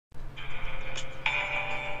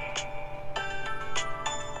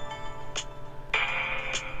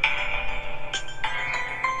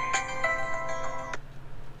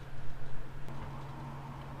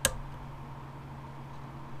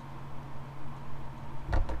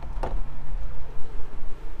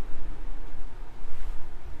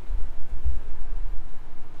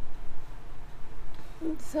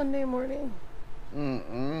Sunday morning. We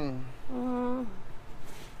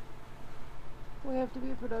have to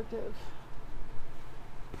be productive.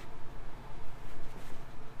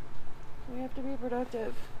 We have to be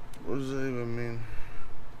productive. What does that even mean?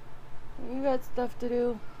 You got stuff to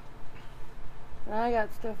do. And I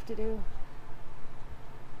got stuff to do.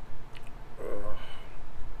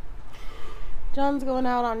 John's going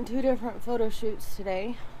out on 2 different photo shoots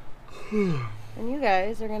today. And you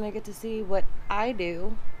guys are going to get to see what I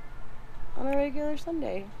do on a regular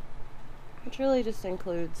Sunday. Which really just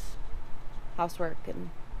includes housework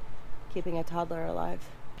and keeping a toddler alive.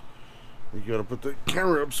 You gotta put the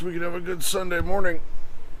camera up so we can have a good Sunday morning.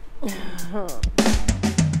 Wait,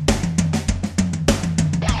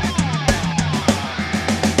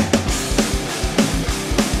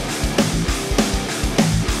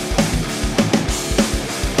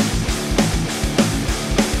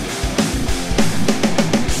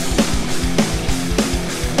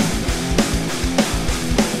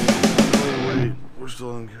 we're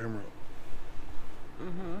still on camera.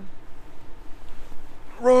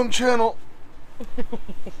 Wrong channel.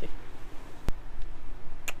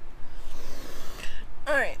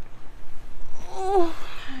 Alright. I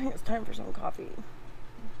think it's time for some coffee.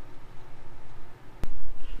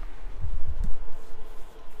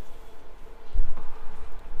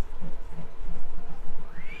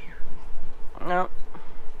 No.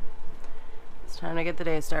 It's time to get the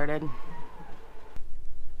day started.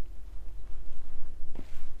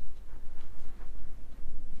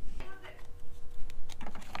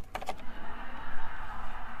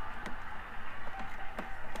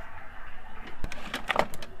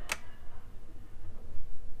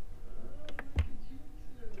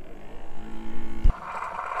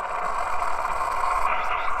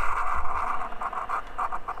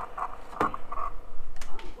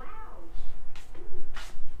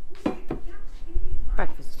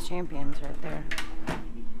 Breakfast champions right there.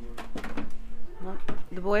 Well,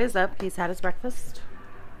 the boy is up. He's had his breakfast.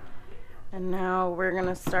 And now we're going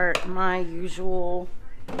to start my usual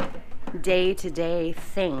day-to-day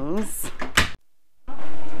things.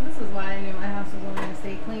 This is why I knew my house was only going to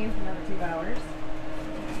stay clean for another 2 hours.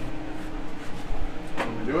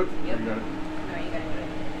 Can we do it? Yep. You got it. No, you gotta do it.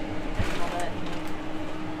 All that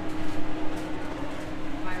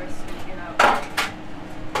virus sneaking out.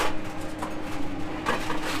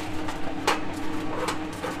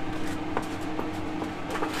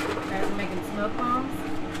 Guys are making smoke bombs.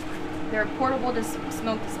 They're portable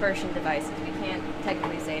smoke dispersion devices. We can't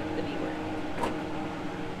technically say the B word.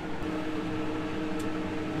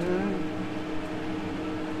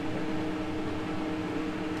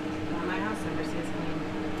 Well, my house never stays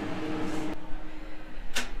clean.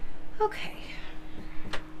 Okay.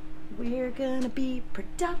 We're gonna be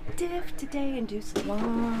productive today and do some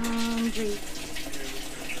laundry.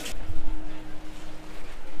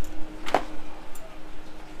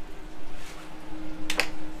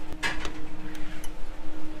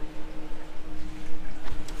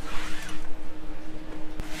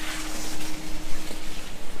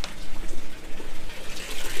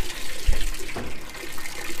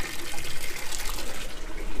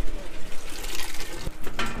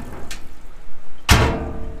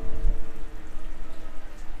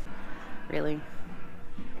 Really?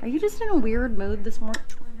 Are you just in a weird mood this morning?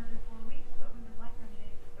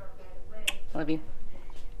 Love you.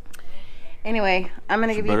 Anyway, I'm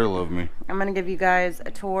gonna give you. Better love me. I'm gonna give you guys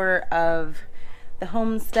a tour of the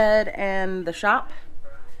homestead and the shop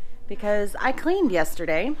because I cleaned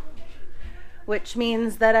yesterday, which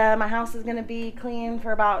means that my house is gonna be clean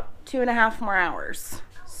for about 2.5 more hours.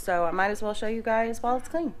 So I might as well show you guys while it's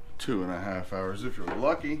clean. 2.5 hours if you're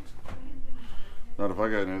lucky. Not if I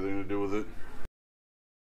got anything to do with it.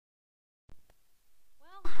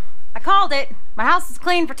 Well, I called it. My house is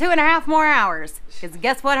clean for 2.5 more hours. Because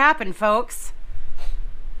guess what happened, folks?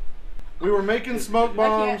 We were making smoke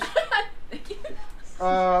bombs,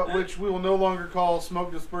 which we will no longer call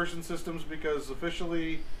smoke dispersion systems because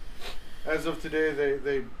officially, as of today,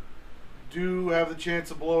 they do have the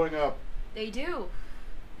chance of blowing up. They do.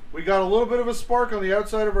 We got a little bit of a spark on the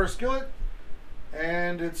outside of our skillet,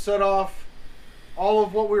 and it set off all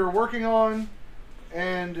of what we were working on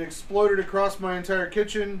and exploded across my entire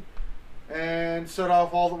kitchen and set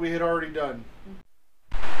off all that we had already done.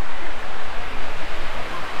 First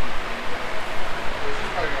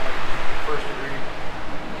degree.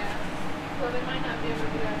 Yeah. Well, they might not be able to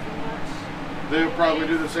do that so much. They'll probably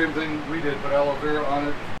do the same thing we did, but aloe vera on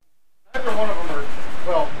it. Neither one of them are,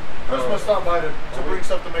 well, Christmas stopped by to bring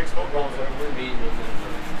stuff to make smoke bombs. We're meeting with them.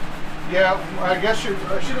 Yeah, I guess she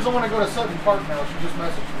doesn't want to go to Sutton Park now. She just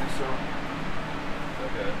messaged me, so.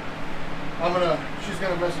 Okay. She's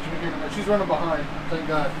gonna message me here. She's running behind. Thank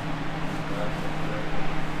God.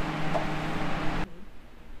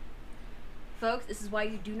 Folks, this is why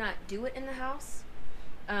you do not do it in the house.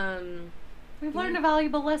 We've learned a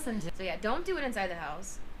valuable lesson. So yeah, don't do it inside the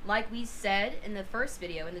house. Like we said in the first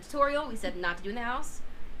video, in the tutorial, we said not to do in the house.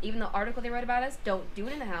 Even the article they wrote about us, don't do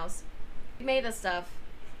it in the house. We made this stuff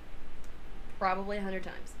probably 100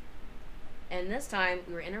 times. And this time,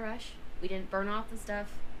 we were in a rush. We didn't burn off the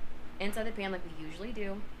stuff inside the pan like we usually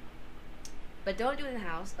do. But don't do it in the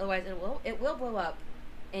house, otherwise it will blow up.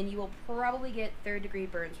 And you will probably get third-degree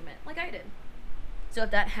burns from it, like I did. So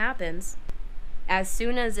if that happens, as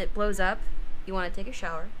soon as it blows up, you want to take a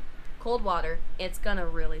shower. Cold water, it's gonna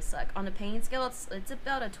really suck. On the pain scale, it's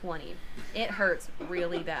about a 20. It hurts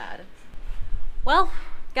really bad. Well,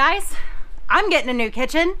 guys, I'm getting a new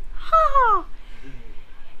kitchen. Ha!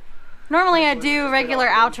 Normally I do regular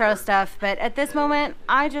outro stuff, but at this moment,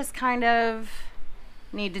 I just kind of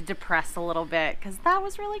need to depress a little bit because that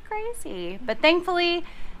was really crazy. But thankfully,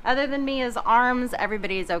 other than Mia's arms,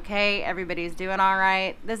 everybody's okay. Everybody's doing all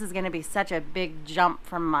right. This is going to be such a big jump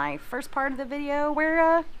from my first part of the video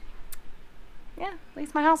where, yeah, at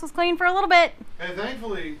least my house was clean for a little bit. And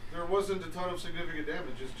thankfully, there wasn't a ton of significant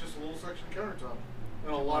damage. It's just a little section countertop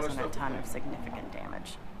and a lot of stuff. A ton of significant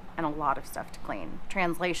damage and a lot of stuff to clean.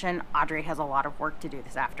 Translation, Audrey has a lot of work to do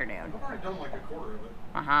this afternoon. I've already done like a quarter of it.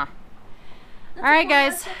 Uh-huh. All right,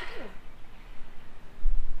 guys.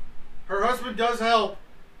 Her husband does help.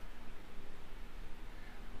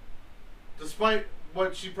 Despite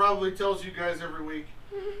what she probably tells you guys every week.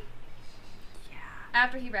 Yeah.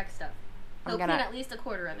 After he wrecks stuff. He'll clean at least a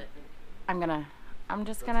quarter of it. I'm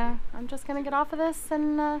just gonna get off of this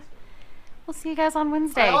and we'll see you guys on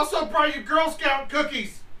Wednesday. I also brought you Girl Scout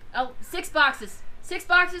cookies. Oh, 6 boxes. 6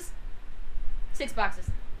 boxes. 6 boxes.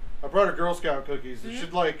 I brought her Girl Scout cookies. It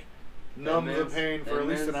should like numb the pain for at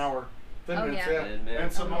least an hour. Thin mints, yeah.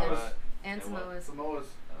 And Samoas. And Samoas. Samoas.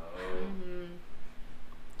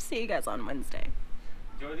 See you guys on Wednesday.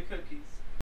 Enjoy the cookies.